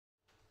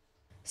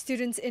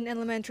Students in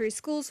elementary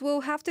schools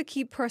will have to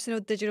keep personal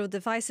digital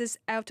devices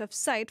out of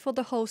sight for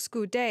the whole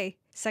school day.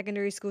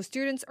 Secondary school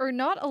students are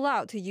not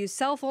allowed to use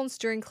cell phones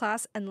during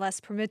class unless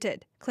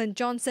permitted. Clint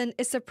Johnson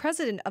is the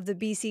president of the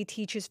BC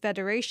Teachers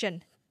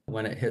Federation.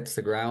 When it hits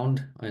the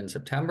ground in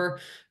September,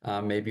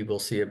 maybe we'll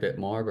see a bit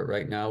more, but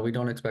right now we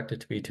don't expect it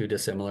to be too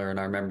dissimilar, and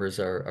our members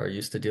are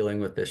used to dealing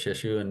with this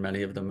issue, and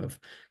many of them have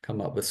come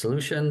up with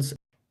solutions.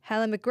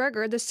 Helen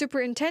McGregor, the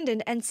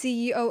superintendent and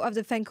CEO of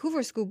the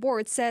Vancouver School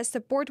Board, says the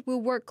board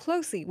will work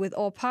closely with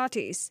all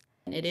parties.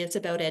 It is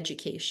about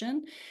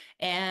education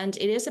and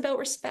it is about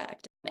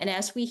respect. And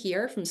as we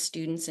hear from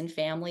students and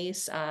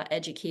families,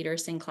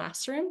 educators in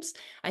classrooms,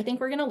 I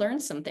think we're going to learn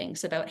some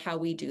things about how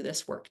we do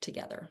this work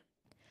together.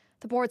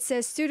 The board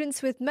says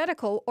students with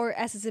medical or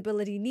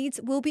accessibility needs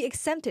will be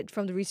exempted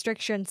from the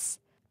restrictions.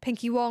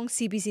 Pinky Wong,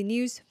 CBC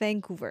News,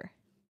 Vancouver.